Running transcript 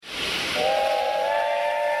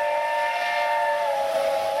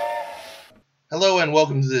Hello and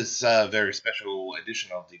welcome to this very special edition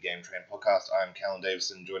of the Game Train podcast. I'm Callan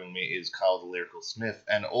Davison. Joining me is Carl the Lyrical Smith,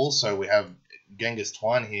 and also we have Genghis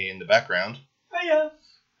Twine here in the background. Hiya.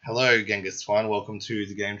 Hello, Genghis Twine. Welcome to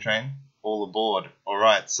the Game Train. All aboard. All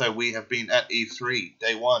right. So we have been at E3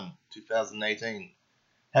 Day 1, 2018.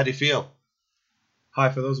 How do you feel? Hi,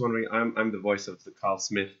 for those wondering, I'm the voice of the Carl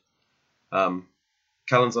Smith.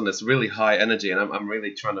 Callan's on this really high energy, and I'm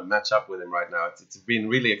really trying to match up with him right now. It's been a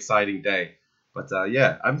really exciting day. But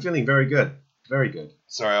yeah, I'm feeling very good. Very good.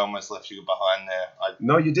 Sorry, I almost left you behind there.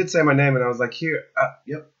 No, you did say my name, and I was like, here,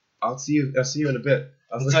 yep, I'll see you in a bit.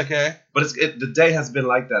 It's okay. But the day has been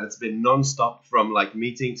like that. It's been non-stop from like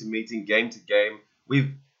meeting to meeting, game to game.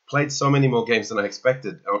 We've played so many more games than I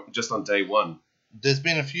expected just on day one. There's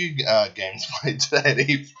been a few games played today at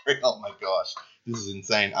E3. Oh my gosh, this is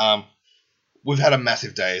insane. We've had a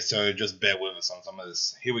massive day, so just bear with us on some of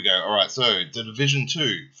this. Here we go. All right, so The Division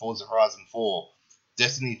 2, Forza Horizon 4,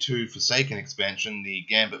 Destiny 2 Forsaken expansion, the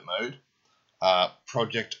Gambit mode,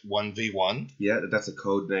 Project 1v1. Yeah, that's a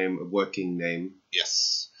code name, a working name.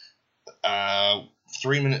 Yes.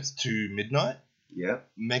 3 Minutes to Midnight. Yeah.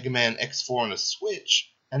 Mega Man X4 on the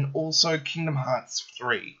Switch, and also Kingdom Hearts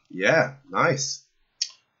 3. Yeah, nice.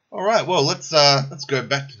 All right, well, let's go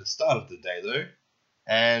back to the start of the day, though.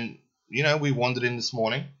 And you know, we wandered in this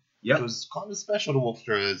morning. Yep. It was kind of special to walk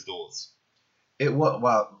through those doors. It was,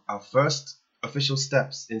 well, our first official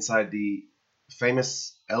steps inside the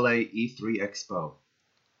famous LA E3 Expo.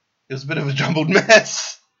 It was a bit of a jumbled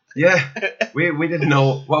mess. Yeah, we didn't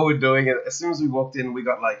know what we were doing. And as soon as we walked in, we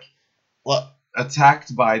got like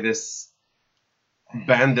attacked by this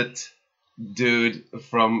bandit dude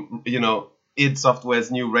from, id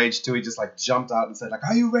Software's new Rage 2. He just like jumped out and said like,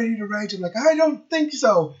 "Are you ready to rage?" I'm like, "I don't think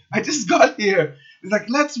so. I just got here." He's like,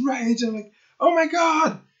 "Let's rage." I'm like, "Oh my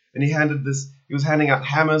god!" And he was handing out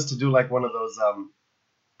hammers to do like one of those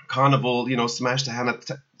carnival, smash the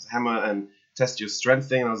hammer and test your strength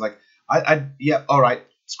thing. And I was like, yeah, all right,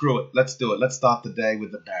 screw it, let's do it. Let's start the day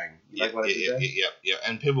with a bang. Yeah.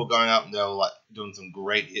 And people were going up and they were like doing some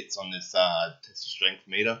great hits on this test your strength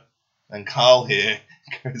meter. And Carl here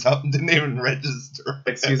goes up and didn't even register.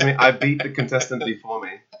 Excuse me, I beat the contestant before me.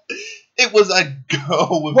 It was a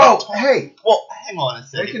girl with hey! Well, hang on a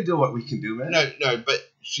second. They can do what we can do, man. No, but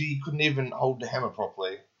she couldn't even hold the hammer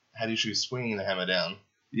properly. She was swinging the hammer down.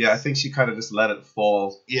 Yeah, I think she kind of just let it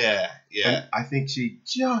fall. Yeah. And I think she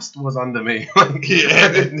just was under me.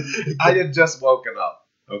 Yeah. I had just woken up,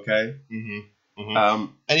 okay? Mm-hmm.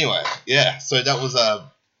 Anyway, yeah, so that was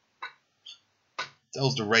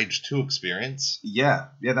the Rage 2 experience. Yeah,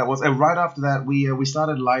 that was. And right after that, we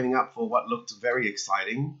started lining up for what looked very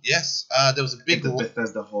exciting. Yes, there was a big... The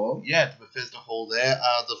Bethesda Hall. Yeah, the Bethesda Hall there.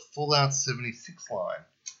 The Fallout 76 line.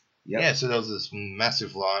 Yep. Yeah, so there was this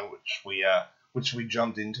massive line which we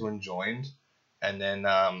jumped into and joined. And then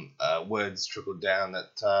words trickled down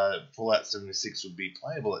that Fallout 76 would be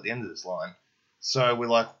playable at the end of this line. So we're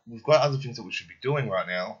like, we've got other things that we should be doing right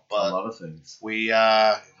now. But a lot of things. We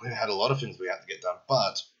had a lot of things we had to get done.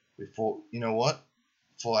 But we thought, you know what?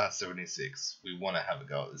 Fallout 76, we want to have a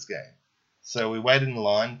go at this game. So we waited in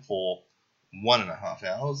line for 1.5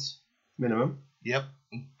 hours. Minimum. Yep.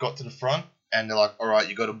 Got to the front, and they're like, all right,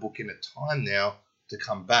 you got to book in a time now to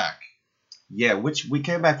come back. Yeah, which we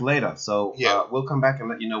came back later. So yeah. We'll come back and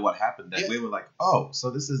let you know what happened. And yeah. We were like, oh, so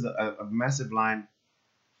this is a massive line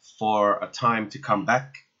for a time to come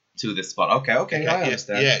back to this spot. Okay, I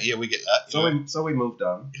understand. Yeah, we get that. So we moved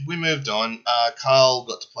on. We moved on. Carl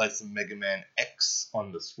got to play some Mega Man X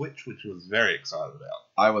on the Switch, which he was very excited about.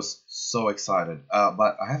 I was so excited,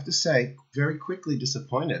 but I have to say, very quickly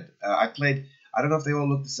disappointed. I don't know if they all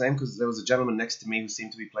looked the same, because there was a gentleman next to me who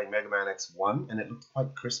seemed to be playing Mega Man X1, and it looked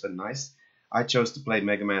quite crisp and nice. I chose to play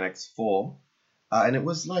Mega Man X4, and it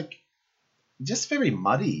was like just very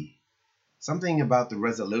muddy. Something about the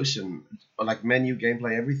resolution, or like menu,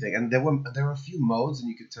 gameplay, everything. And there were a few modes, and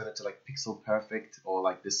you could turn it to like pixel perfect or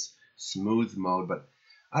like this smooth mode. But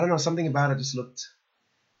I don't know, something about it just looked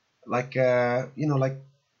like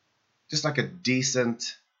just like a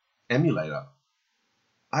decent emulator.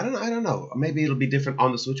 I don't know. Maybe it'll be different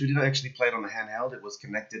on the Switch. We didn't actually play it on the handheld. It was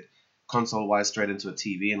connected console-wise straight into a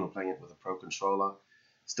TV, and we're playing it with a Pro controller.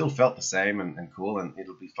 Still felt the same and cool, and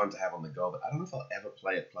it'll be fun to have on the go, but I don't know if I'll ever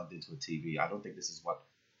play it plugged into a TV. I don't think this is what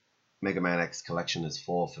Mega Man X Collection is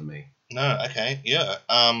for me. No, okay, yeah.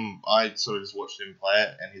 I sort of just watched him play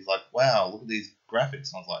it, and he's like, wow, look at these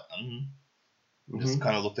graphics. And I was like, Just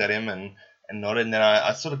kind of looked at him and nodded, and then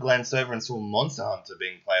I sort of glanced over and saw Monster Hunter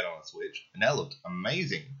being played on a Switch, and that looked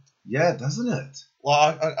amazing. Yeah, doesn't it?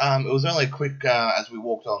 Well, it was only quick as we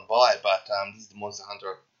walked on by, but this is the Monster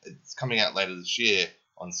Hunter it's coming out later this year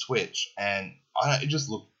on Switch, and I don't, it just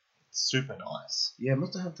looked super nice. Yeah,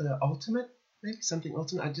 must have the Ultimate, maybe something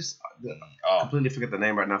Ultimate. I completely forget the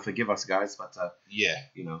name right now. Forgive us, guys, but yeah,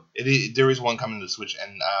 you know, there is one coming to the Switch,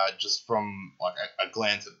 and just from like a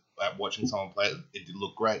glance at watching someone play it, it did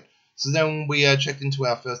look great. So then we checked into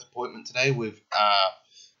our first appointment today with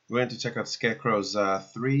we went to check out Scarecrow's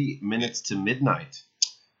 3 Minutes to Midnight.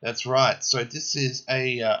 That's right. So this is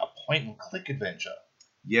a point and click adventure.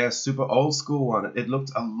 Yeah, super old school one. It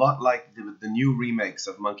looked a lot like the new remakes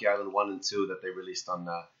of Monkey Island 1 and 2 that they released on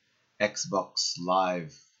Xbox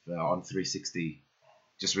Live on 360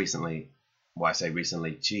 just recently. Well, I say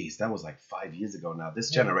recently. Jeez, that was like 5 years ago now. This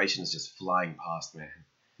generation is just flying past, man.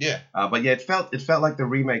 Yeah. But yeah, it felt like the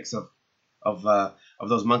remakes of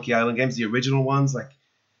those Monkey Island games, the original ones. Like,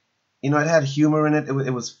 you know, it had humor in it.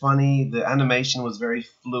 It was funny. The animation was very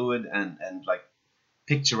fluid and like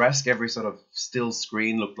picturesque. Every sort of still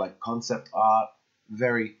screen looked like concept art.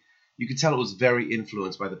 You could tell it was very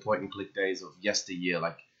influenced by the point and click days of yesteryear,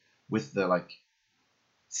 like with the like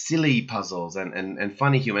silly puzzles and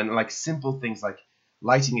funny humor and like simple things like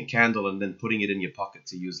lighting a candle and then putting it in your pocket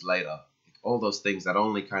to use later. Like, all those things that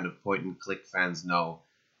only kind of point and click fans know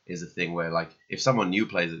is a thing where like if someone new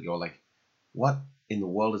plays it, you're like, what in the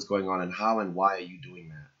world is going on and how and why are you doing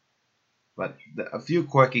that? But a few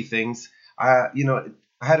quirky things. I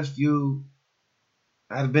had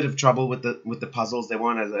a bit of trouble with the puzzles. They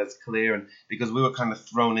weren't as clear, and because we were kind of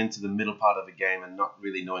thrown into the middle part of the game and not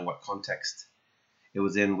really knowing what context it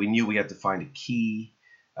was in. We knew we had to find a key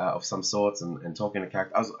of some sorts and talking to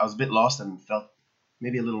character. I was a bit lost and felt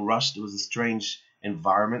maybe a little rushed. It was a strange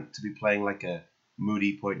environment to be playing like a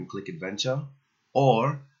moody point and click adventure,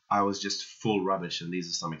 or I was just full rubbish, and these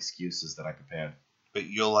are some excuses that I prepared. But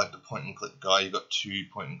you're like the point and click guy. You got 2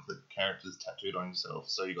 point and click characters tattooed on yourself,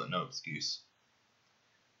 so you got no excuse.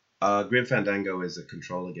 Grim Fandango is a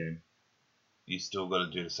controller game. You still got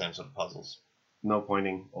to do the same sort of puzzles. No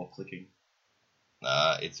pointing or clicking.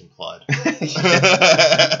 It's implied.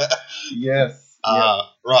 Yes.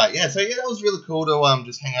 Right. Yeah. So yeah, that was really cool to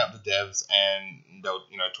just hang out with the devs and they were,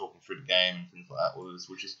 talking through the game and things like that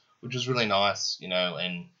which is really nice,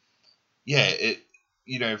 and yeah, it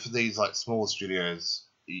for these like smaller studios,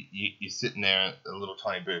 you're sitting there in a little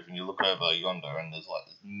tiny booth and you look over yonder and there's like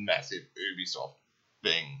this massive Ubisoft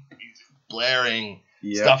thing, blaring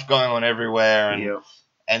stuff going on everywhere,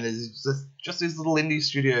 and there's just these little indie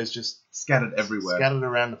studios just scattered everywhere, scattered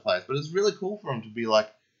around the place. But it's really cool for them to be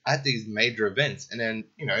like at these major events, and then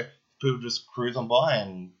people just cruise on by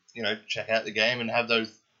and check out the game and have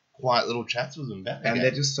those quiet little chats with them about the game.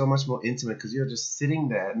 They're just so much more intimate because you're just sitting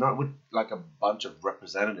there, not with like a bunch of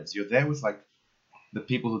representatives. You're there with like the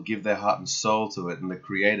people who give their heart and soul to it and the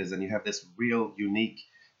creators, and you have this real unique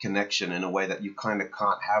connection in a way that you kind of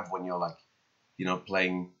can't have when you're like,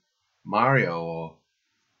 playing Mario or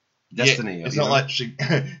Destiny. Yeah, it's not like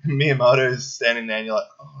Miyamoto's standing there and you're like,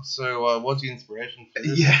 oh, so what's the inspiration for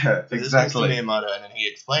this? Yeah, for exactly. This Miyamoto, and then he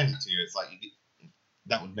explains it to you. It's like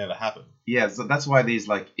that would never happen. Yeah, so that's why these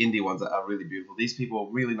like indie ones are really beautiful. These people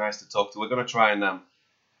are really nice to talk to. We're going to try and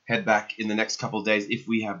head back in the next couple of days if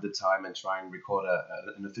we have the time and try and record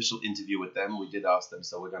an official interview with them. We did ask them,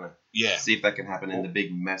 so we're going to see if that can happen in the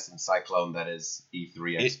big mess and cyclone that is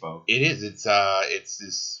E3 Expo. It is. It's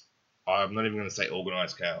this, I'm not even going to say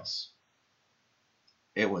organized chaos.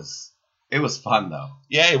 It was fun though.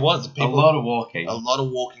 Yeah, it was. A lot of walking.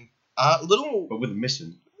 But with a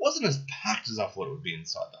mission. It wasn't as packed as I thought it would be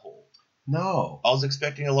inside the hall. No. I was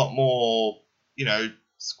expecting a lot more,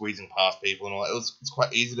 squeezing past people and all that. It's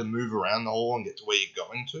quite easy to move around the hall and get to where you're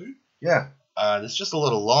going to. Yeah. There's just a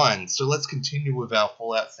lot of lines. So let's continue with our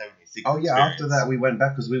Fallout 76 Oh, yeah. experience. After that, we went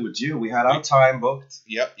back because we were due. We had our time booked.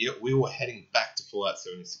 Yep. We were heading back to Fallout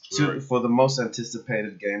 76. For the most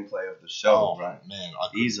anticipated gameplay of the show, right? Man, I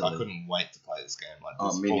couldn't wait to play this game. Like,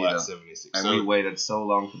 this Fallout 76. And we waited so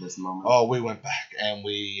long for this moment. Oh, we went back and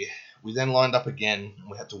we then lined up again.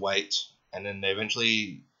 And we had to wait. And then they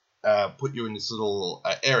eventually put you in this little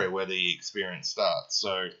area where the experience starts.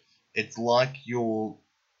 So it's like you're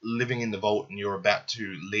living in the vault and you're about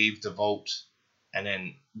to leave the vault and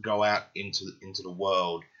then go out into the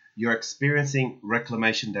world. You're experiencing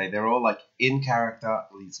Reclamation Day. They're all like in character,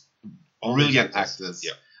 these brilliant actors.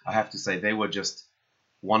 Yep. I have to say they were just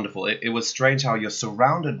wonderful. It was strange how you're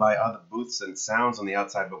surrounded by other booths and sounds on the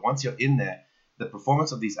outside, but once you're in there, the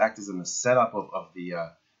performance of these actors and the setup of the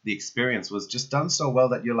experience was just done so well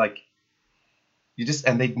that you're like,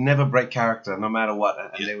 and they'd never break character no matter what.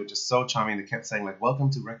 And they were just so charming. They kept saying like,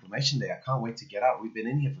 welcome to Reclamation Day. I can't wait to get out. We've been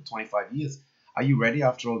in here for 25 years. Are you ready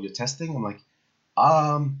after all your testing? I'm like,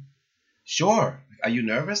 sure. are you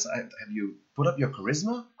nervous? Have you put up your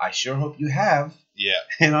charisma? I sure hope you have. Yeah.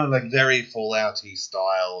 You know, like very Fallout-y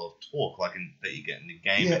style of talk, like that you get in the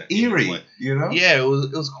game. yeah, and eerie. Like, you know. yeah, it was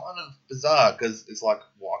kind of bizarre because it's like,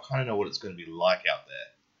 well, I kind of know what it's going to be like out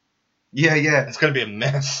there. Yeah, yeah. It's going to be a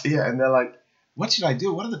mess. Yeah, and they're like, what should I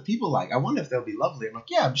do? What are the people like? I wonder if they'll be lovely. I'm like,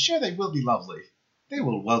 yeah, I'm sure they will be lovely. They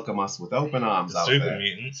will welcome us with open arms The out super there.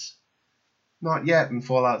 mutants. Not yet in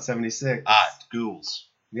Fallout 76. Ghouls.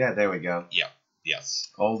 Yeah, there we go. Yes.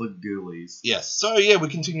 All the ghoulies. Yes. So yeah, we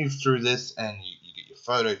continue through this, and you get your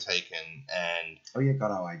photo taken, and Oh, yeah,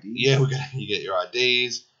 got our IDs. yeah, you get your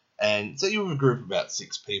IDs, and so you're with a group of about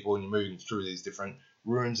 6 people, and you're moving through these different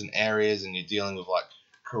rooms and areas, and you're dealing with like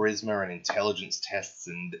charisma and intelligence tests,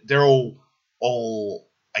 and they're all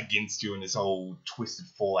against you in this whole twisted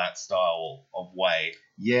Fallout style of way.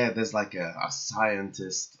 Yeah, there's like a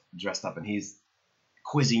scientist dressed up, and he's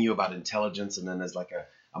quizzing you about intelligence, and then there's like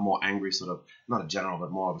a more angry sort of, not a general, but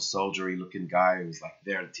more of a soldiery looking guy who's like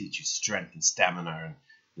there to teach you strength and stamina, and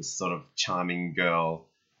this sort of charming girl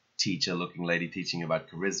teacher looking lady teaching you about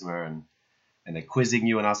charisma, and they're quizzing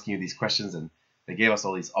you and asking you these questions, and they gave us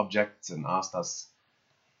all these objects and asked us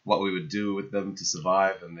what we would do with them to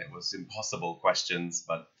survive, and it was impossible questions,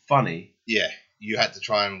 but funny. Yeah, you had to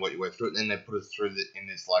try and work your way through it, and then they put us through in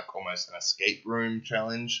this like almost an escape room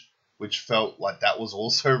challenge, which felt like that was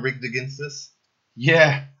also rigged against us.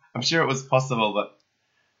 Yeah, I'm sure it was possible, but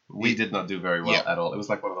we did not do very well at all. It was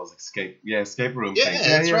like one of those escape room things.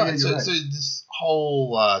 Yeah, that's right. Yeah, So this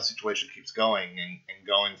whole situation keeps going and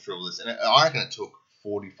going through all this, and I reckon it took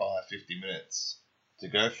 45, 50 minutes to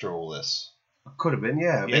go through all this. Could have been,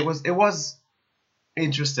 yeah. It was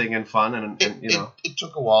interesting and fun, and you know. It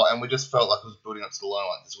took a while, and we just felt like it was building up to the line.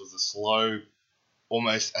 Like this was a slow,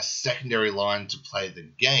 almost a secondary line to play the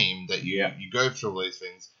game that you go through all these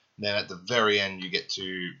things. And then at the very end, you get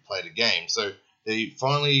to play the game. So they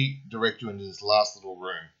finally direct you into this last little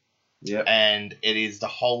room. Yeah. And it is the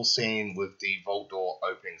whole scene with the vault door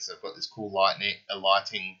opening. So they've got this cool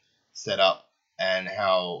lighting set up, and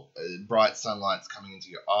how bright sunlight's coming into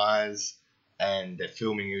your eyes, and they're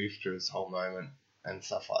filming you through this whole moment and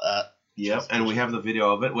stuff like that. Yep, and we have the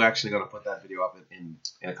video of it. We're actually going to put that video up in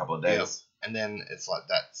a couple of days. Yep. And then it's like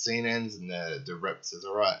that scene ends, and the rep says,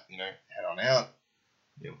 all right, head on out.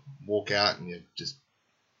 You walk out, and you're just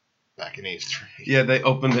back in E3. Yeah, they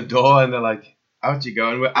open the door, and they're like, out you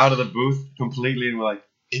go. And we're out of the booth completely, and we're like,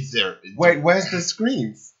 wait, where's the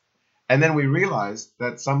screens? And then we realized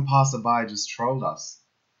that some passerby just trolled us.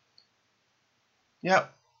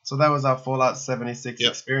 Yep. So that was our Fallout 76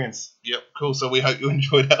 experience. Yep, cool. So we hope you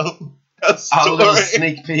enjoyed our story. Our little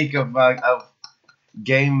sneak peek of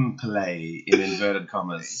gameplay in inverted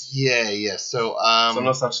commas. Yeah. So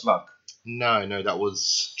no such luck. No, that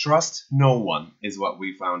was... Trust no one is what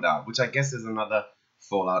we found out, which I guess is another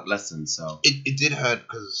Fallout lesson. So it did hurt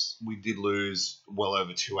because we did lose well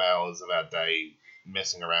over 2 hours of our day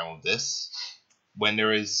messing around with this. When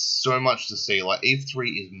there is so much to see, like E3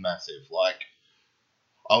 is massive. Like,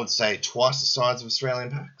 I would say twice the size of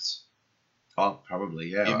Australian PAX. Oh, probably,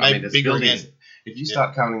 yeah. I mean, bigger again. If you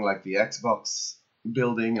start counting like the Xbox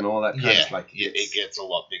building and all that kind of stuff, like it gets a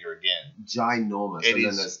lot bigger again. Ginormous. And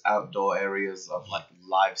then there's outdoor areas of like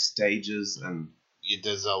live stages, and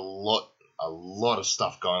there's a lot of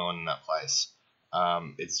stuff going on in that place.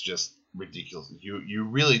 It's just ridiculous. You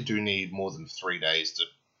really do need more than 3 days to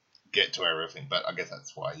get to everything, but I guess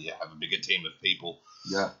that's why you have a bigger team of people.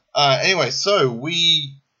 Yeah. Anyway, so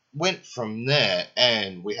we went from there,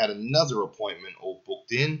 and we had another appointment all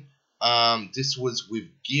booked in. This was with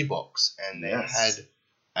Gearbox, and they had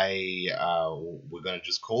we're going to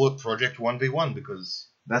just call it Project 1v1 because...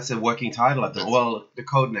 That's a working title at the... Well, the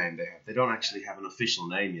code name they have. They don't actually have an official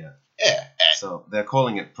name yet. Yeah. So they're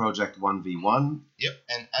calling it Project 1v1. Yep,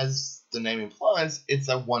 and as the name implies, it's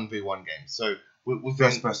a 1v1 game. So we've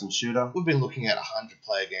first-person shooter. We've been looking at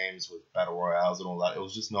 100-player games with battle royales and all that. It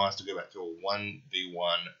was just nice to go back to a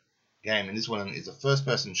 1v1 game, and this one is a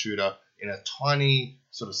first-person shooter in a tiny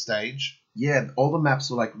sort of stage. Yeah, all the maps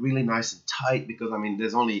were like really nice and tight because, I mean,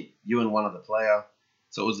 there's only you and one other player.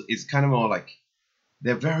 So it's kind of more like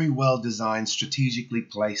they're very well designed, strategically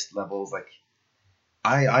placed levels. Like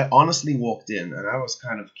I honestly walked in and I was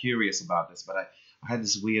kind of curious about this, but I had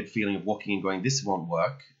this weird feeling of walking and going, this won't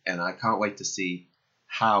work, and I can't wait to see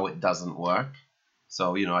how it doesn't work.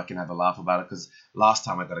 So, I can have a laugh about it, because last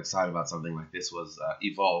time I got excited about something like this was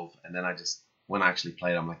Evolve, and then when I actually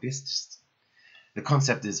played, I'm like, the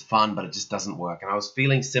concept is fun, but it just doesn't work. And I was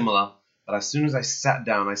feeling similar, but as soon as I sat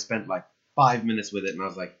down, I spent like 5 minutes with it, and I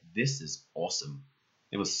was like, this is awesome.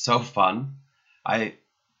 It was so fun.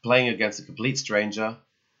 Playing against a complete stranger,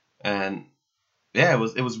 and Yeah,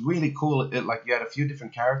 it was really cool. It, like you had a few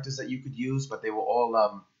different characters that you could use, but they were all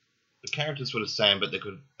The characters were the same, but there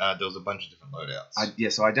was a bunch of different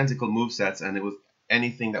loadouts. so identical movesets, and it was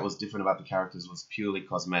anything that was different about the characters was purely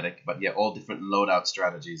cosmetic. But yeah, all different loadout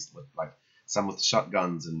strategies with like some with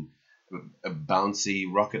shotguns and bouncy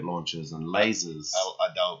rocket launchers and lasers.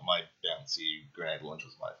 My bouncy grenade launcher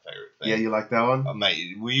was my favorite thing. Yeah, you like that one?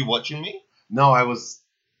 Mate, were you watching me? No, I was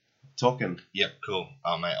talking. Yep, cool.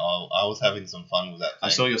 Oh, mate, I was having some fun with that thing. I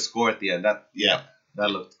saw your score at the end. That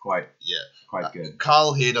looked quite good.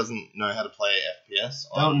 Carl here doesn't know how to play FPS.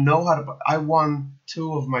 I don't know how to. I won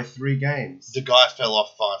 2 of my 3 games. The guy fell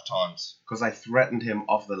off 5 times. Because I threatened him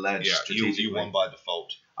off the ledge strategically. You won by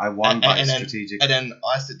default. I won strategically. And then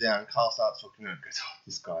I sit down and Carl starts talking and goes, oh,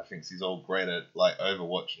 this guy thinks he's all great at like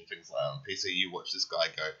Overwatch and things like that on PC. You watch this guy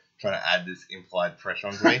go, trying to add this implied pressure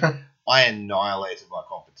onto me. I annihilated my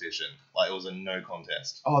competition. Like, it was a no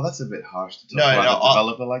contest. Oh, that's a bit harsh to talk about a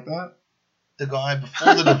developer like that. The guy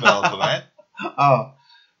before the developer, mate. Oh,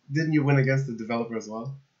 didn't you win against the developer as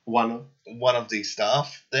well? One of the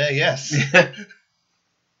staff there, yes.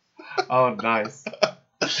 Oh, nice.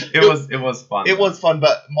 It was fun. It was fun,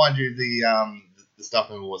 but mind you, the staff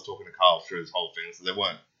member was talking to Carl through his whole thing, so they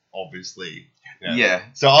weren't obviously. Yeah.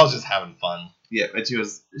 So I was just having fun. Yeah, but she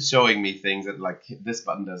was showing me things that like this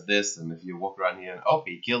button does this, and if you walk around here, and oh,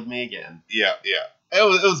 he killed me again. Yeah. It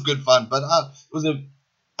was good fun, but it was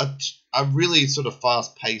a really sort of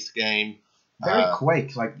fast paced game. Very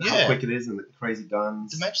Quake, like how quick it is and the crazy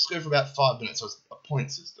guns. The matches go for about 5 minutes, so it's a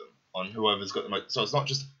point system on whoever's got the most. So it's not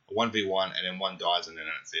just a 1v1 and then one dies and then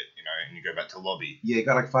that's it, and you go back to lobby. Yeah, you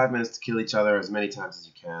got like 5 minutes to kill each other as many times as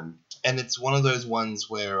you can. And it's one of those ones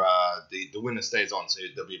where the winner stays on, so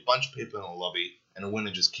there'll be a bunch of people in the lobby and the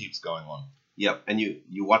winner just keeps going on. Yep, and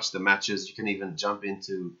you watch the matches. You can even jump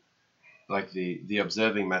into like the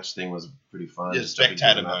observing match thing was pretty fun. Yeah,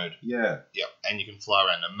 spectator mode. Yeah. Yep, and you can fly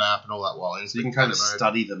around the map and all that while in so you can kind of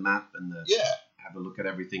study the map and have a look at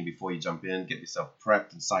everything before you jump in, get yourself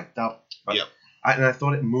prepped and psyched up. But yep. I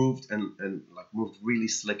thought it moved and like moved really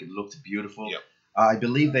slick. It looked beautiful. Yep. I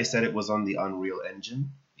believe they said it was on the Unreal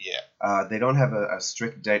Engine. Yeah. They don't have a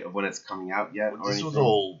strict date of when it's coming out yet. Well, this was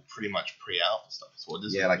all pretty much pre-alpha stuff as well.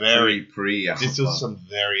 This like very pre-alpha. This was some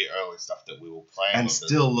very early stuff that we were playing. And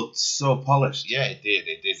still looked so polished. Yeah, it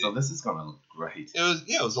did. So this is gonna look great.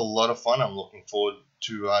 It was a lot of fun. I'm looking forward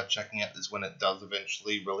to checking out this when it does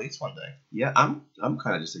eventually release one day. Yeah, I'm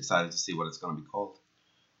kind of just excited to see what it's gonna be called.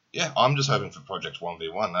 Yeah, I'm just hoping for Project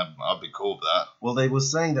 1v1. I'd be cool with that. Well, they were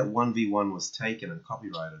saying that 1v1 was taken and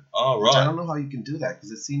copyrighted. Oh, right. Which I don't know how you can do that,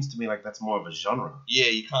 because it seems to me like that's more of a genre. Yeah,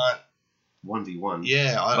 you can't. 1v1.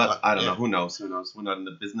 Yeah, I don't know. Who knows? We're not in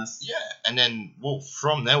the business. Yeah, and then,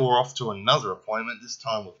 from there, we're off to another appointment, this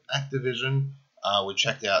time with Activision. We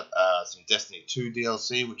checked out some Destiny 2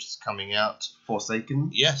 DLC, which is coming out. Forsaken?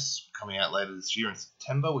 Yes, coming out later this year in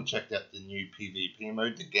September. We checked out the new PvP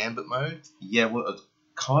mode, the Gambit mode. Yeah, well,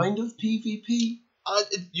 kind of PvP.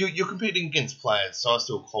 You're competing against players, so I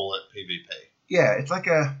still call it PvP. Yeah, it's like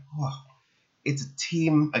it's a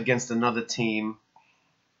team against another team.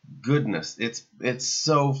 Goodness, it's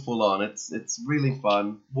so full on. It's really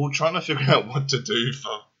fun. We're trying to figure out what to do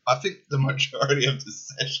for, I think, the majority of the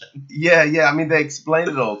session. Yeah. I mean, they explained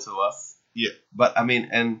it all to us. Yeah. But I mean,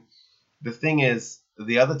 and the thing is,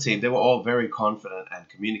 the other team, they were all very confident and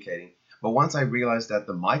communicating. But once I realized that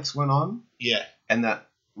the mics went on. Yeah. And that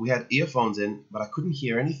we had earphones in, but I couldn't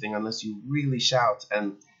hear anything unless you really shout.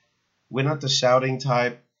 And we're not the shouting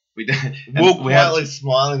type. We're quietly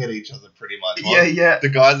smiling at each other pretty much. Yeah. The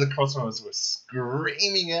guys across from us were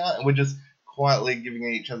screaming out, and we're just quietly giving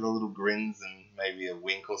each other little grins and maybe a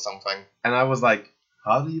wink or something. And I was like,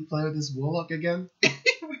 how do you play with this warlock again?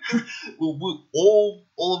 all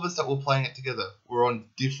of us that were playing it together were on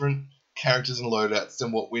different characters and loadouts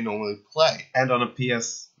than what we normally play. And on a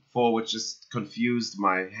PS4, which just confused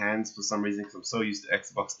my hands for some reason because I'm so used to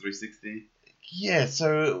Xbox 360. Yeah,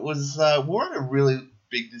 so it was we're at a really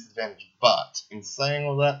big disadvantage. But in saying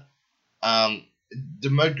all that, the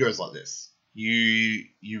mode goes like this: you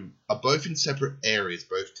are both in separate areas,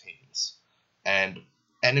 both teams, and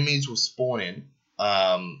enemies will spawn in.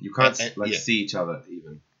 You can't see each other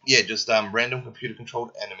even. Yeah, just random computer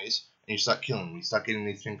controlled enemies, and you start killing them. You start getting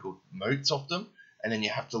these things called motes off them, and then you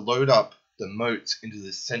have to load up the motes into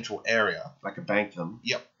this central area. Like a bank them.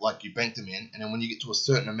 Yep, like you bank them in, and then when you get to a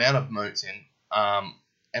certain amount of motes in,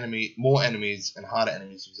 more enemies and harder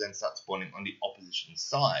enemies will then start spawning on the opposition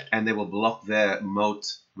side. And they will block their mote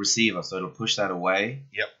receiver, so it'll push that away.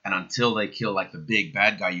 Yep. And until they kill like the big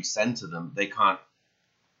bad guy you send to them, they can't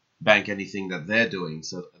bank anything that they're doing,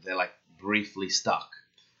 so they're like briefly stuck.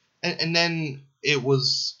 And then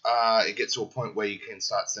it gets to a point where you can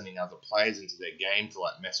start sending other players into their game to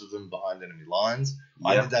like mess with them behind enemy lines.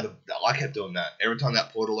 I did that. I kept doing that. Every time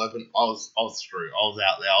that portal opened, I was through. I was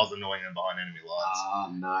out there. I was annoying them behind enemy lines. Ah,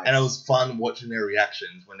 nice. And it was fun watching their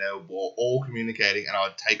reactions when they were all communicating, and I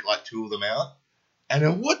would take like 2 of them out. And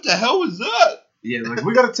then, what the hell was that? Yeah, like,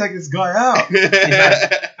 we gotta take this guy out.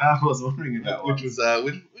 Yeah, I was wondering about which was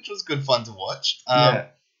good fun to watch. Yeah,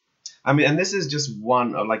 I mean, and this is just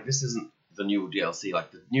one of, like, this isn't the new DLC. Like,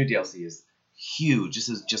 the new DLC is huge. This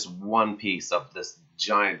is just one piece of this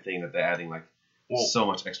giant thing that they're adding, like, so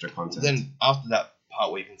much extra content. Then after that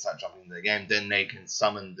part where you can start jumping into the game, then they can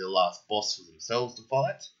summon the last boss for themselves to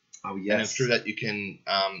fight. Oh yes. And it's true that you can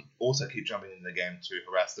also keep jumping into the game to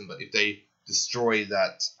harass them, but if they destroy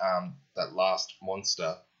that last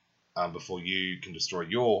monster before you can destroy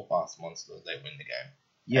your last monster, they win the game.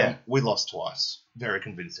 Yeah. And we lost twice, very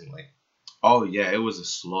convincingly. Oh yeah, it was a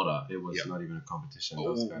slaughter. It was not even a competition.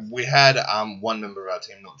 We had one member of our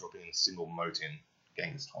team not dropping a single mote in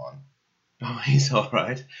Genghis Khan. Oh, he's all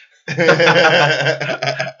right. It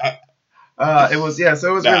was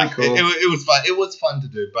really cool. It was fun. It was fun to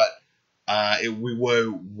do, but we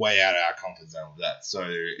were way out of our comfort zone with that. So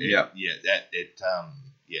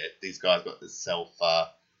these guys got this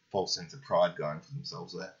false sense of pride going for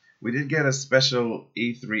themselves there. We did get a special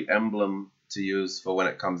E3 emblem to use for when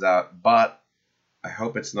it comes out, but I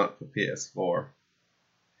hope it's not for PS4.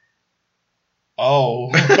 Oh,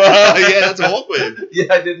 yeah, that's awkward.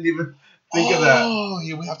 Yeah, I didn't even think of that. Oh,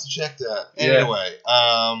 yeah, we have to check that. Anyway,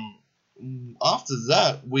 after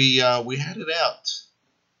that, we headed out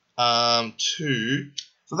to.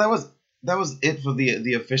 So that was it for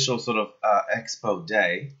the official sort of expo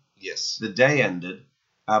day. Yes. The day ended,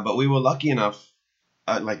 but we were lucky enough.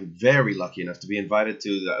 Very lucky enough to be invited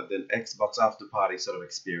to the Xbox after party sort of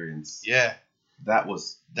experience. Yeah. That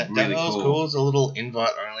was really that was cool. It was a little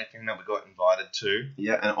invite-only thing that we got invited to.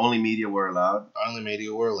 Yeah, and only media were allowed. Only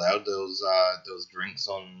media were allowed. There was drinks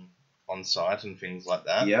on site and things like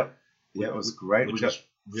that. Yep. Yeah, it was great. We got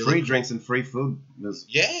really free drinks and free food.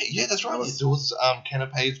 Yeah, that's right. There was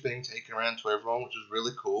canapes being taken around to everyone, which was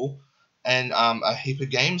really cool. And a heap of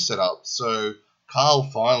games set up. So Carl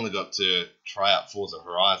finally got to try out Forza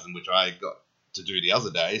Horizon, which I got to do the other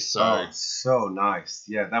day. So so nice.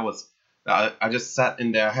 Yeah, that was. I just sat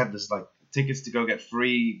in there. I had this like tickets to go get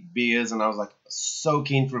free beers, and I was like so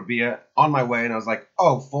keen for a beer on my way. And I was like,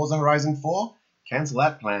 oh, Forza Horizon 4, cancel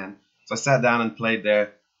that plan. So I sat down and played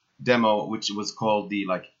their demo, which was called the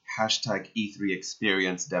hashtag E3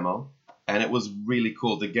 Experience demo, and it was really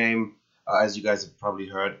cool. The game, as you guys have probably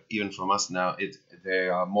heard, even from us now, they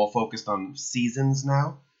are more focused on seasons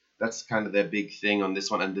now. That's kind of their big thing on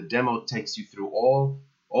this one, and the demo takes you through all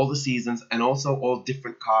the seasons and also all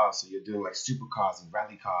different cars. So you're doing like supercars and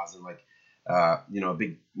rally cars and a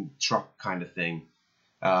big truck kind of thing,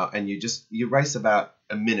 and you race about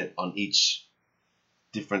a minute on each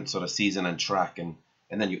different sort of season and track, and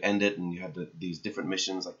then you end it, and you had these different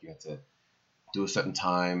missions, like you had to do a certain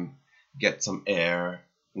time, get some air,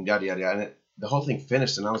 and yada yada yada. And the whole thing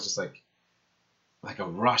finished, and I was just like a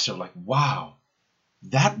rush of wow,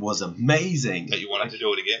 that was amazing. That you wanted to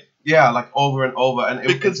do it again? Yeah, over and over, and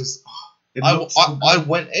I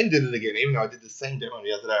went and did it again, even though I did the same demo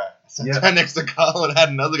the other day. I sat down next to Carl and had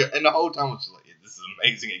another go, and the whole time I was just like, yeah, this is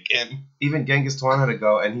amazing again. Even Genghis Khan had to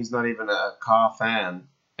go, and he's not even a car fan,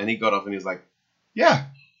 and he got off and he was like, yeah,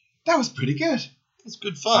 that was pretty good. It's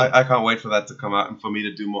good fun. I can't wait for that to come out and for me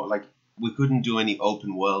to do more. We couldn't do any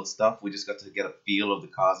open world stuff. We just got to get a feel of the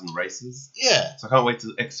cars and races. Yeah. So I can't wait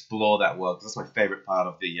to explore that world, because that's my favorite part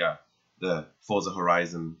of the Forza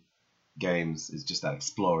Horizon games, is just that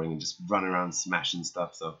exploring and just running around smashing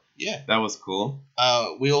stuff. So yeah, that was cool.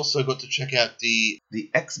 We also got to check out the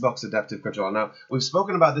Xbox Adaptive Controller. Now, we've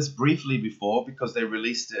spoken about this briefly before because they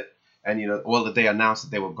released it, and they announced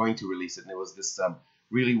that they were going to release it, and it was this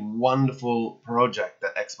really wonderful project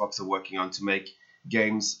that Xbox are working on to make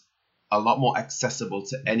games a lot more accessible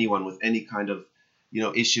to anyone with any kind of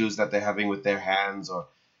issues that they're having with their hands, or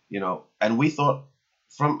and we thought,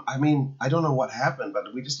 I don't know what happened,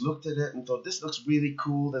 but we just looked at it and thought, this looks really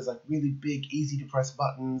cool. There's really big, easy to press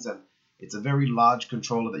buttons, and it's a very large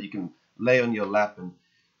controller that you can lay on your lap, and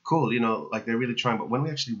cool, they're really trying. But when we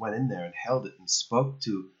actually went in there and held it and spoke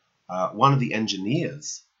to one of the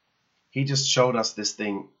engineers, he just showed us this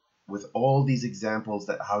thing with all these examples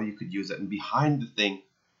that how you could use it, and behind the thing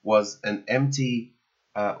was an empty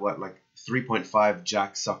 3.5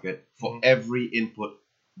 jack socket for every input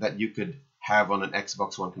that you could have on an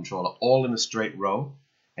Xbox One controller, all in a straight row,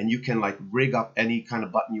 and you can rig up any kind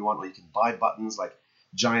of button you want, or you can buy buttons, like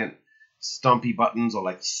giant stompy buttons or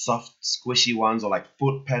like soft squishy ones or like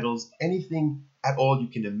foot pedals, anything at all you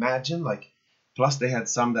can imagine. Like, plus they had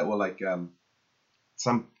some that were like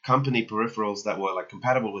some company peripherals that were like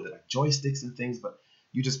compatible with it, like joysticks and things, but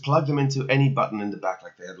you just plug them into any button in the back.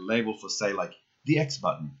 Like they had a label for, say, like the X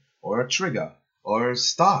button or a trigger or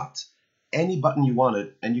start, any button you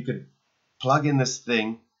wanted, and you could plug in this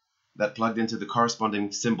thing that plugged into the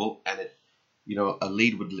corresponding symbol, and it, you know, a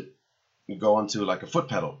lead would go onto like a foot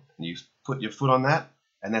pedal, and you put your foot on that,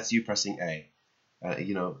 and that's you pressing A.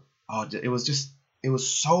 You know, it was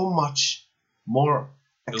so much more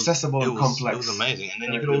accessible and complex. It was amazing, and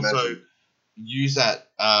then you could also use that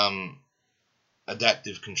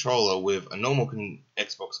adaptive controller with a normal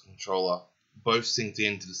Xbox controller, both synced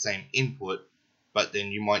into the same input, but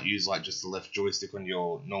then you might use like just the left joystick on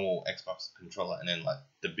your normal Xbox controller, and then like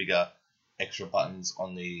the bigger extra buttons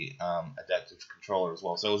on the adaptive controller as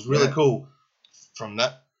well. So it was really cool from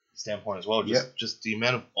that standpoint as well. Just the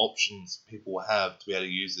amount of options people have to be able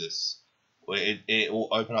to use this. It will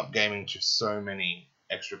open up gaming to so many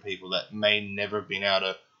extra people that may never have been able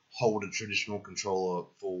to hold a traditional controller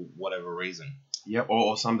for whatever reason. Yep,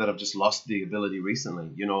 or some that have just lost the ability recently,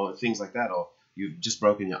 you know, things like that, or you've just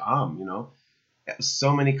broken your arm, you know.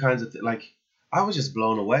 So many kinds of like, I was just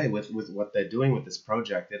blown away with what they're doing with this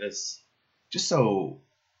project. It is just so,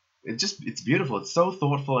 it's beautiful. It's so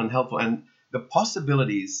thoughtful and helpful, and the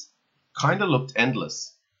possibilities kind of looked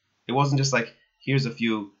endless. It wasn't just like, here's a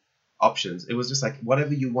few options. It was just like,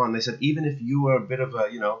 whatever you want. They said, even if you were a bit of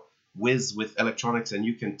a, you know, whiz with electronics and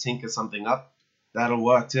you can tinker something up, that'll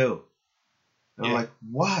work too. And I'm like,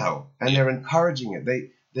 wow. And they're encouraging it.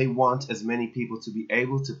 They want as many people to be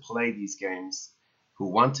able to play these games who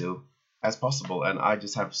want to as possible. And I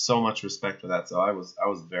just have so much respect for that. So I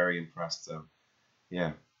was very impressed. So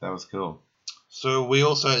yeah, that was cool. So we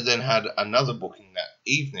also then had another booking that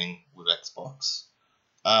evening with Xbox.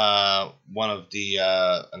 One of the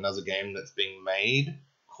another game that's being made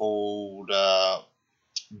called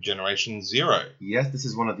Generation Zero. Yes, this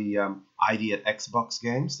is one of the ID at Xbox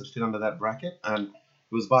games that fit under that bracket, and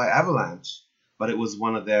it was by Avalanche, but it was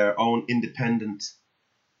one of their own independent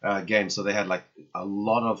games. So they had like a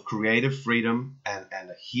lot of creative freedom and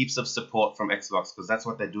heaps of support from Xbox, because that's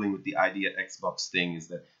what they're doing with the ID at Xbox thing, is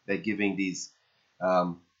that they're giving these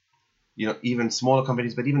you know, even smaller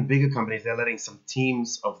companies, but even bigger companies, they're letting some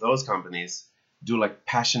teams of those companies do like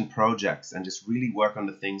passion projects and just really work on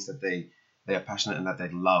the things that they are passionate and that they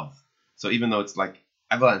love. So even though it's like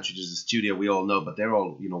Avalanche, which is a studio we all know, but they're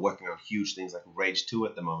all, you know, working on huge things like Rage 2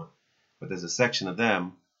 at the moment. But there's a section of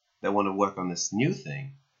them that want to work on this new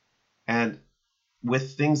thing. And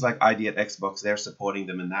with things like ID at Xbox, they're supporting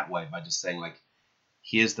them in that way by just saying like,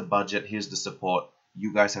 here's the budget, here's the support,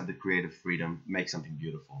 you guys have the creative freedom, make something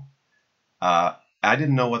beautiful. I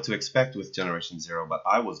didn't know what to expect with Generation Zero, but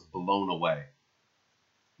I was blown away.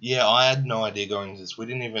 Yeah, I had no idea going into this. We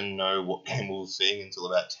didn't even know what game we were seeing until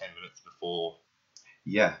about 10 minutes before.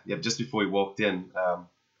 Yeah, just before we walked in,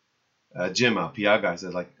 Jim, our PR guy,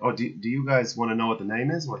 said like, "Oh, do you guys want to know what the name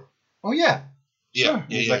is?" I'm like, "Oh yeah, sure."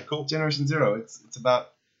 He's like, cool. Generation Zero. It's about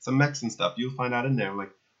some mechs and stuff. You'll find out in there. I'm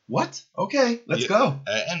like, "What? Okay, let's go."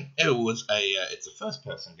 And it was it's a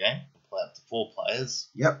first-person game. You play up to 4 players.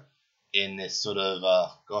 Yep. In this sort of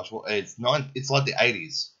it's like the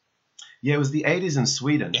 80s. Yeah, it was the 80s in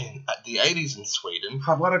Sweden. The 80s in Sweden.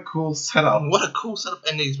 What a cool setup. What a cool setup.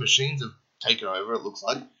 And these machines have taken over, it looks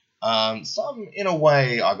like. Some, in a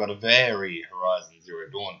way, I got a very Horizon Zero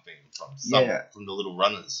Dawn theme from the little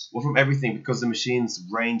runners. Well, from everything, because the machines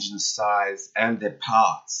range in size and their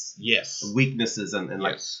parts. Yes. Weaknesses and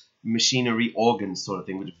like machinery organs sort of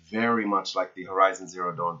thing, which is very much like the Horizon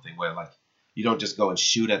Zero Dawn thing, where like you don't just go and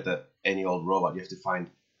shoot at any old robot. You have to find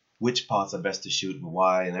which parts are best to shoot and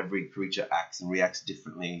why, and every creature acts and reacts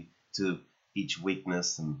differently to each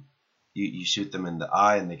weakness, and you shoot them in the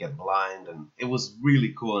eye and they get blind, and it was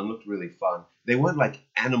really cool and looked really fun. They weren't like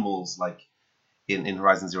animals like in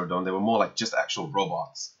Horizon Zero Dawn. They were more like just actual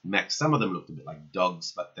robots, mechs. Some of them looked a bit like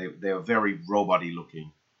dogs, but they were very robot-y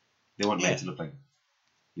looking. They weren't made to look like,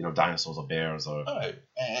 you know, dinosaurs or bears or... Oh,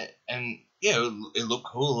 and yeah, it looked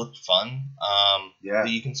cool, it looked fun.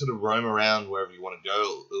 You can sort of roam around wherever you want to go.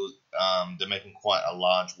 It was, they're making quite a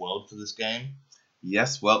large world for this game.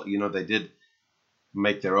 Yes, well, you know, they did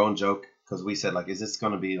make their own joke, because we said, like, is this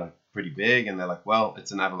going to be, like, pretty big? And they're like, well,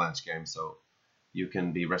 it's an Avalanche game, so you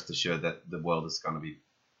can be rest assured that the world is going to be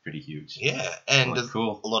pretty huge. Yeah, and there's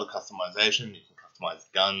cool. A lot of customization. You can customize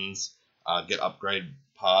guns, get upgrade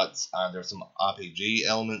parts. There are some RPG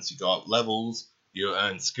elements. You go up levels. You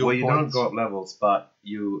earn skill points. Well, you don't go up levels, but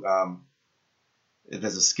you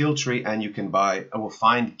there's a skill tree, and you can buy or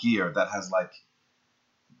find gear that has like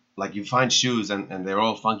you find shoes and they're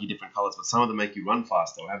all funky different colors, but some of them make you run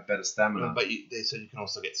faster or have better stamina. But they said you can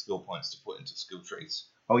also get skill points to put into skill trees.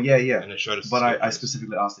 Oh yeah. And it showed us. But I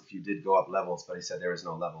specifically asked if you did go up levels, but he said there is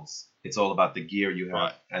no levels. It's all about the gear you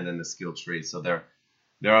have and then the skill tree. So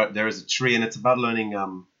there is a tree, and it's about learning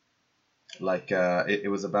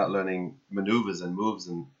it was about learning maneuvers and moves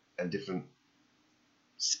and different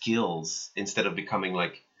skills instead of becoming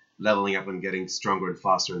like leveling up and getting stronger and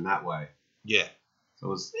faster in that way. Yeah.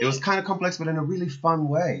 So it was kind of complex, but in a really fun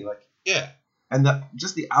way. Like and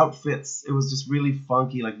just the outfits, it was just really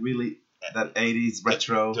funky, like really that 80s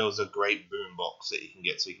retro. There was a great boombox that you can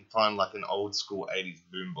get, so you can find like an old school 80s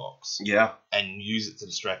boombox. Yeah. And use it to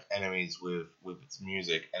distract enemies with its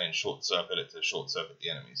music, and then short circuit it to short circuit the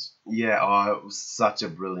enemies. Yeah. It was such a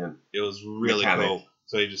brilliant. It was really cool.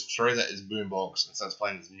 So he just throws out his boombox and starts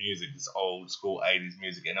playing this music, this old school 80s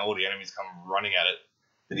music, and all the enemies come running at it.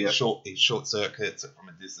 Then he short circuits it from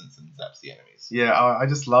a distance and zaps the enemies. Yeah, I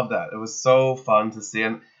just love that. It was so fun to see,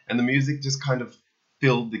 and the music just kind of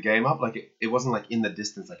filled the game up. Like it wasn't like in the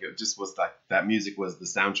distance, like it just was like that music was the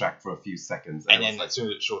soundtrack for a few seconds. And then as soon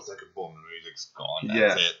as it short circuit, boom, the music's gone.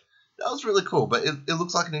 That's it. That was really cool, but it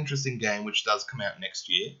looks like an interesting game, which does come out next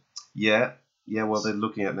year. Yeah, well, they're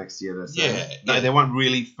looking at next year. They weren't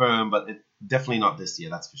really firm, but definitely not this year,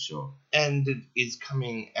 that's for sure. And it is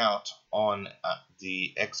coming out on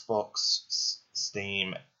the Xbox,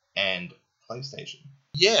 Steam, and PlayStation.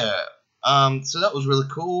 Yeah, so that was really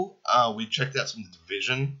cool. We checked out some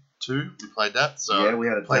Division 2. We played that. So yeah, we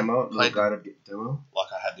had a demo, little guided demo. Like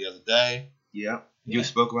I had the other day. Yeah. You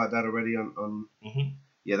spoke about that already on... Mm-hmm.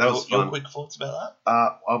 Yeah, that was fun. Your quick thoughts about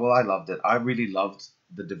that? Well, I loved it. I really loved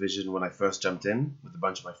the Division when I first jumped in with a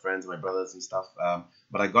bunch of my friends and my brothers and stuff.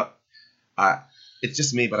 But I got... it's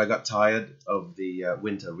just me, but I got tired of the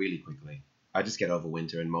winter really quickly. I just get over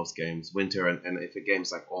winter in most games. Winter, and if a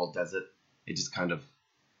game's like all desert, it just kind of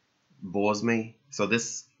bores me. So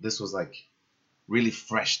this was like really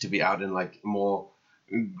fresh to be out in like more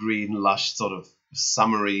green, lush, sort of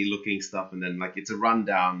summery looking stuff. And then like it's a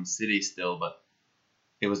rundown city still, but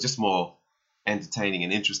it was just more entertaining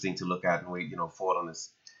and interesting to look at. And we, fought on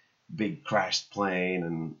this big crashed plane,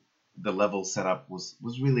 and the level setup was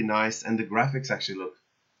really nice, and the graphics actually look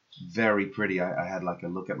very pretty. I had like a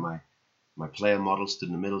look at my player model, stood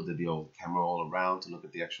in the middle, did the old camera all around to look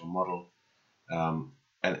at the actual model,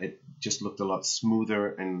 and it just looked a lot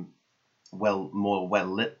smoother and more well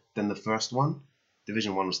lit than the first one.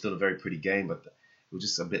 Division 1 was still a very pretty game, but it was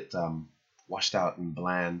just a bit washed out and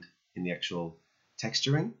bland in the actual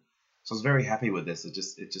texturing. So I was very happy with this. It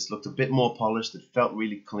just looked a bit more polished. It felt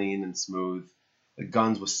really clean and smooth. The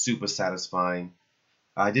guns were super satisfying.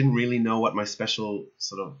 I didn't really know what my special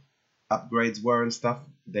sort of upgrades were and stuff.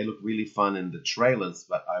 They looked really fun in the trailers,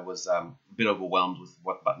 but I was a bit overwhelmed with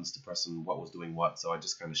what buttons to press and what was doing what, so I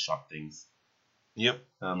just kind of shot things. Yep,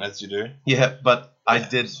 as you do. Yeah, but I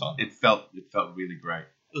did. It felt really great.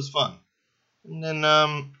 It was fun. And then,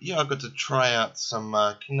 I got to try out some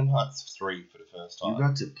Kingdom Hearts 3 for the first time. You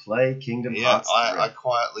got to play Kingdom Hearts 3? I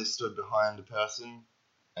quietly stood behind a person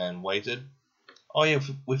and waited. Oh, yeah,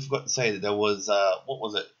 we forgot to say that there was,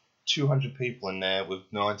 200 people in there with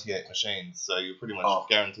 98 machines, so you're pretty much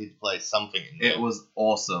guaranteed to play something in there. It was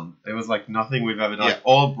awesome. It was like nothing we've ever done. Yeah.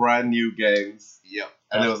 All brand new games. Yeah.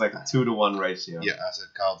 And it was like a 2-to-1 ratio. Yeah, I said,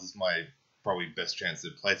 Carl, this is my probably best chance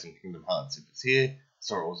to play some Kingdom Hearts if it's here.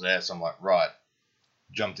 Saw it was there, so I'm like, right.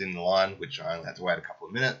 Jumped in the line, which I only had to wait a couple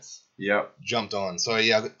of minutes. Yep. Jumped on. So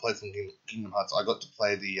yeah, I got to play some Kingdom Hearts. I got to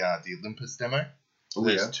play the Olympus demo.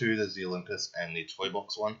 There's two. There's the Olympus and the Toy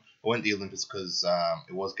Box one. I went the Olympus because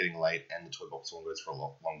it was getting late, and the Toy Box one goes for a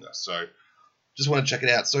lot longer. So just want to check it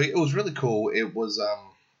out. So it was really cool. It was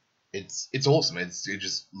it's awesome. It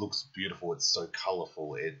just looks beautiful. It's so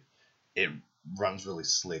colorful. It runs really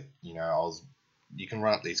slick. You can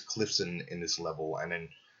run up these cliffs in this level, and then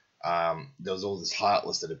there was all this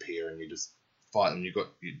Heartless that appear, and you just fight them. You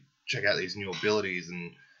check out these new abilities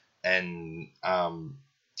and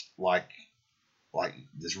like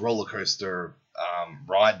this roller coaster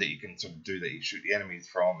ride that you can sort of do that you shoot the enemies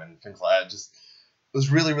from and things like that. It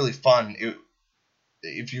was really, really fun.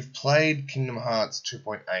 If you've played Kingdom Hearts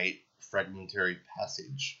 2.8 Fragmentary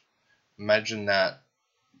Passage, imagine that,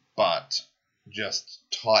 but just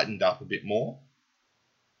tightened up a bit more,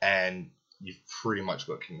 and you've pretty much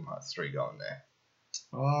got Kingdom Hearts 3 going there.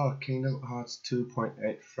 Oh, Kingdom Hearts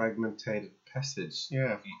 2.8 Fragmented Passage.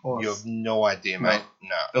 Yeah, of course. You have no idea, mate.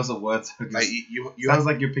 No. Those are words. Mate, sounds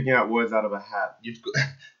like you're picking out words out of a hat. You've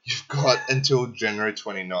got until January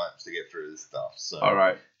 29th to get through this stuff. So all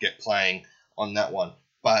right. Get playing on that one.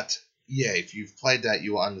 But yeah, if you've played that,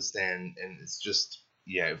 you'll understand, and it's just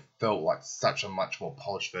it felt like such a much more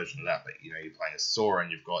polished version of that. But you're playing as Sora,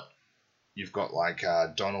 and you've got like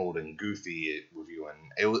Donald and Goofy with you, and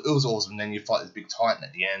it was awesome. And then you fight this big Titan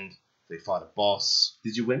at the end. So you fight a boss.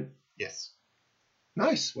 Did you win? Yes.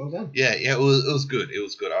 Nice, well done. Yeah, it was good. It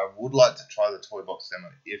was good. I would like to try the toy box demo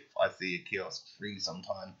if I see a kiosk free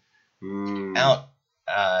sometime out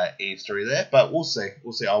E3 there, but we'll see.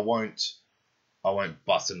 We'll see. I won't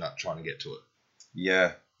bust a nut trying to get to it.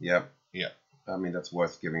 Yeah. I mean, that's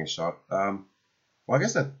worth giving a shot. Well, I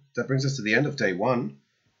guess that brings us to the end of day one.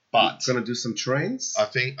 But we're gonna do some trains. I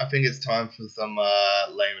think it's time for some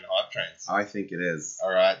lame and hype trains. I think it is.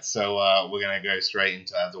 All right, so we're gonna go straight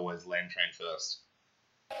into, as always, lame train first.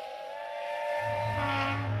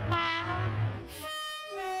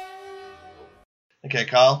 Okay,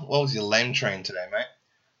 Carl, what was your lame train today, mate?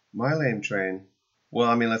 My lame train. Well,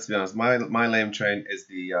 I mean, let's be honest. My lame train is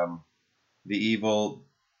the evil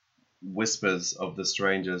whispers of the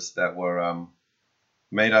strangers that were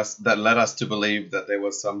led us to believe that there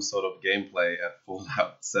was some sort of gameplay at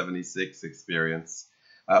Fallout 76 experience.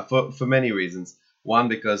 For many reasons. One,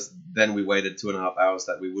 because then we waited 2.5 hours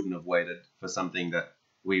that we wouldn't have waited for something that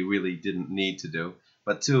we really didn't need to do.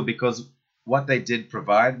 But two, because what they did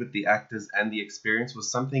provide with the actors and the experience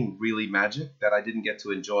was something really magic that I didn't get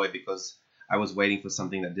to enjoy because I was waiting for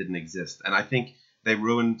something that didn't exist. And I think they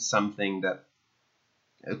ruined something that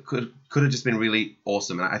could have just been really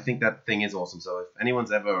awesome. And I think that thing is awesome. So if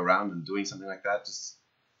anyone's ever around and doing something like that,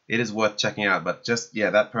 it is worth checking out. But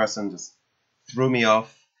that person just threw me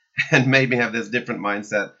off and made me have this different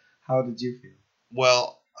mindset. How did you feel?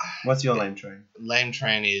 Well, what's your lame train? Lame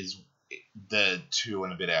train is the 2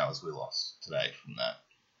 and a bit hours we lost today from that.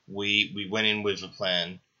 We went in with a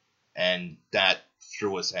plan, and that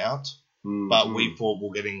threw us out. Mm-hmm. But we thought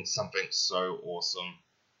we're getting something so awesome,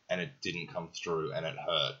 and it didn't come through, and it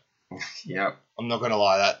hurt. Yeah, I'm not gonna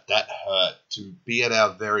lie, that hurt to be at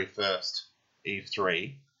our very first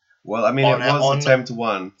E3. Well, I mean, it was attempt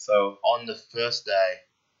 1, so on the first day.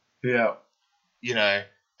 Yeah.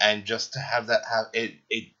 And just to have that it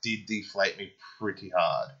did deflate me pretty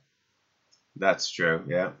hard. That's true.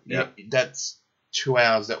 Yeah. That's 2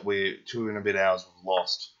 hours 2 and a bit hours we've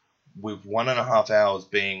lost, with 1.5 hours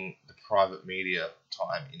being the private media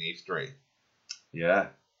time in E3. Yeah.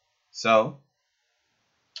 So,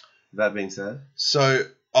 that being said. So,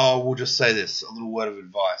 I will just say this, a little word of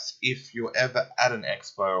advice. If you're ever at an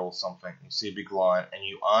expo or something, you see a big line, and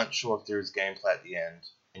you aren't sure if there is gameplay at the end,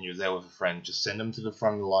 and you're there with a friend, just send them to the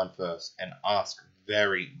front of the line first and ask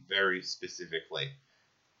very, very specifically,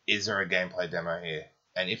 is there a gameplay demo here?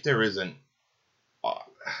 And if there isn't,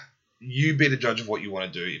 you be the judge of what you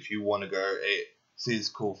want to do. If you want to go see this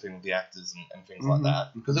cool thing with the actors and things like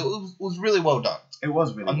that. Because it was really well done. It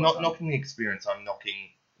was really well done. I'm not knocking the experience, I'm knocking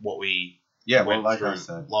what we went like through. I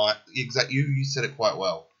said. Exactly, you said it quite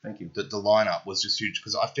well. Thank you. That the lineup was just huge,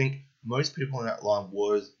 because I think most people in that line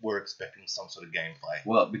were expecting some sort of gameplay.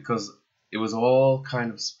 Well, because it was all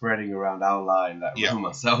kind of spreading around our line, that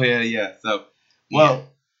rumor. So yeah. So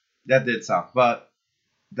that did suck. But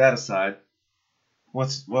that aside,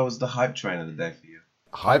 what was the hype train of the day for you?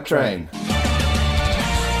 Hype train.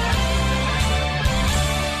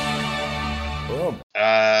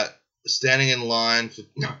 Standing in line for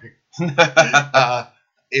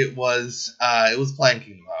it was playing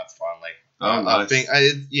Kingdom Hearts finally. Oh, nice. I think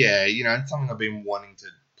it's something I've been wanting to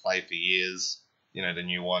play for years. The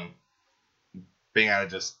new one, being able to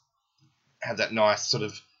just have that nice sort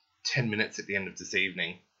of 10 minutes at the end of this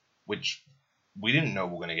evening, which we didn't know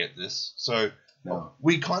we were going to get this. So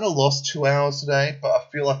we kind of lost 2 hours today, but I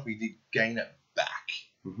feel like we did gain it back.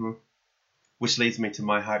 Mm-hmm. Which leads me to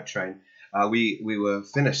my hype train. We were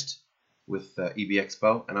finished with EB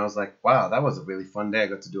Expo, and I was like, wow, that was a really fun day. I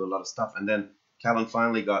got to do a lot of stuff. And then Callan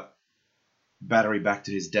finally got battery back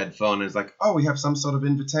to his dead phone, and it's like, oh, we have some sort of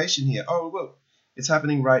invitation here. Oh, well, it's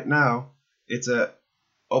happening right now. It's a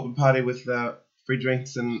open party with free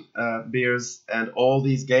drinks and beers and all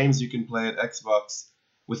these games you can play at Xbox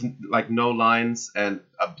with like no lines and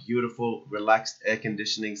a beautiful, relaxed air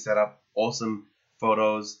conditioning setup, awesome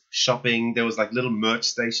photos, shopping. There was like little merch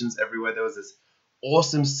stations everywhere. There was this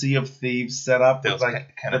awesome Sea of Thieves setup. There was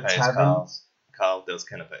like canapes, Carl, there was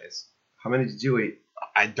canapes. How many did you eat?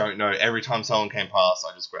 I don't know. Every time someone came past,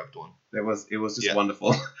 I just grabbed one. It was just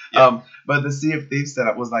wonderful. Yeah. But the Sea of Thieves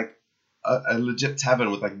setup was like a legit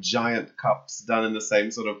tavern with like giant cups done in the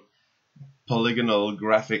same sort of polygonal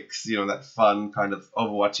graphics, that fun kind of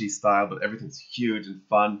Overwatchy style, but everything's huge and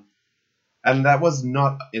fun. And that was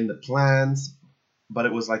not in the plans, but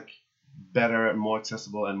it was like better and more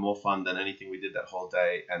accessible and more fun than anything we did that whole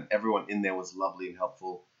day. And everyone in there was lovely and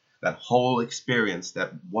helpful. That whole experience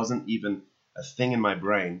that wasn't even a thing in my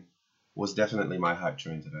brain was definitely my hype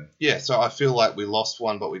train today. Yeah, so I feel like we lost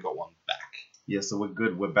one, but we got one back. Yeah, so we're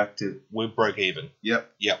good. We're back to... We broke even.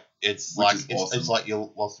 Yep. It's Which like is awesome. It's like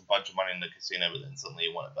you lost a bunch of money in the casino, but then suddenly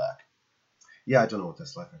you want it back. Yeah, I don't know what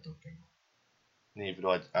that's like. I don't gamble. Neither do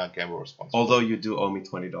I gamble responsibly. Although you do owe me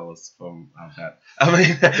 $20 from our bet. I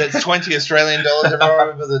mean, that's 20 Australian dollars. If I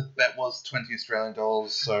remember, the bet was 20 Australian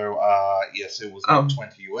dollars. So yes, it was not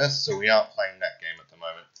 20 US. So we aren't playing that game at the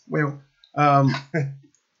moment. Well,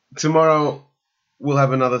 tomorrow we'll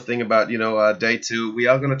have another thing about day 2. We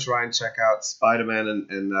are gonna try and check out Spider-Man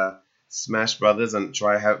and Smash Brothers and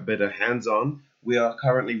try have a bit of hands-on. We are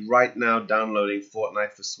currently right now downloading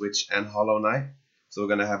Fortnite for Switch and Hollow Knight. So we're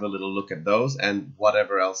going to have a little look at those and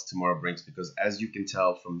whatever else tomorrow brings. Because as you can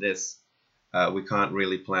tell from this, we can't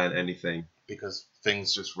really plan anything. Because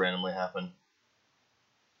things just randomly happen.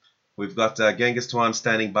 We've got Genghis Tuan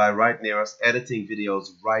standing by right near us, editing videos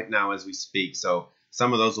right now as we speak. So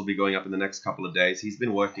some of those will be going up in the next couple of days. He's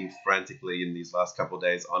been working frantically in these last couple of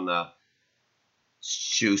days on a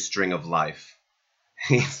shoestring of life.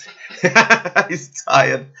 He's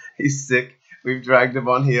tired. He's sick. We've dragged him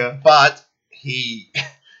on here. But... He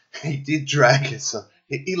did drag his...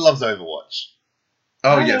 He loves Overwatch.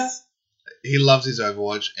 Oh, yes. He loves his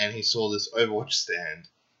Overwatch, and he saw this Overwatch stand,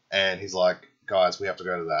 and he's like, guys, we have to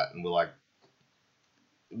go to that. And we're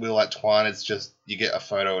like, Twine, it's just, you get a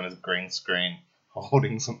photo and a green screen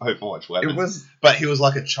holding some Overwatch weapons. But he was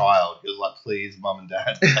like a child. He was like, please, Mum and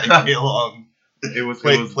Dad, take me along.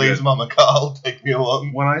 Please, Mum and Carl, take me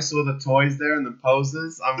along. When I saw the toys there and the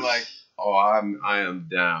poses, I'm like... Oh, I am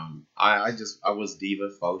down. I was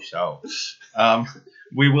diva faux show.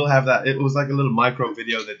 We will have that. It was like a little micro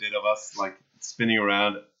video they did of us like spinning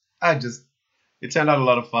around. It turned out a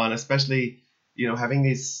lot of fun, especially having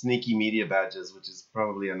these sneaky media badges, which is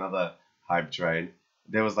probably another hype train.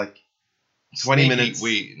 There was like 20 minutes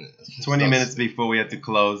before we had to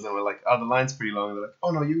close, and we're like, oh, the line's pretty long. And they're like,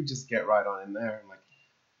 oh no, you just get right on in there. I'm like,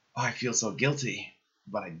 oh, I feel so guilty.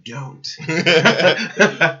 But I don't. So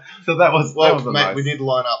that was nice. We did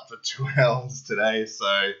line up for 2 hours today,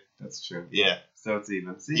 so that's true. Yeah, so it's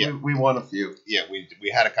even. See, we won a few. Yeah, we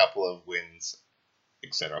had a couple of wins,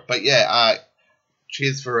 etc. But yeah,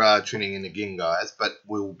 cheers for tuning in again, guys. But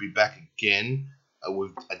we'll be back again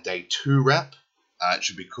with a day 2 wrap. It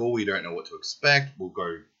should be cool. We don't know what to expect. We'll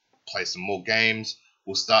go play some more games.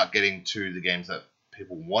 We'll start getting to the games that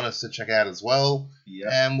people want us to check out as well,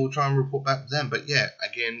 and we'll try and report back to them. But yeah,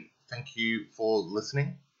 again, thank you for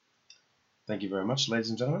listening. Thank you very much, ladies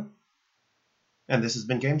and gentlemen. And this has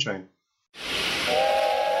been Game Train.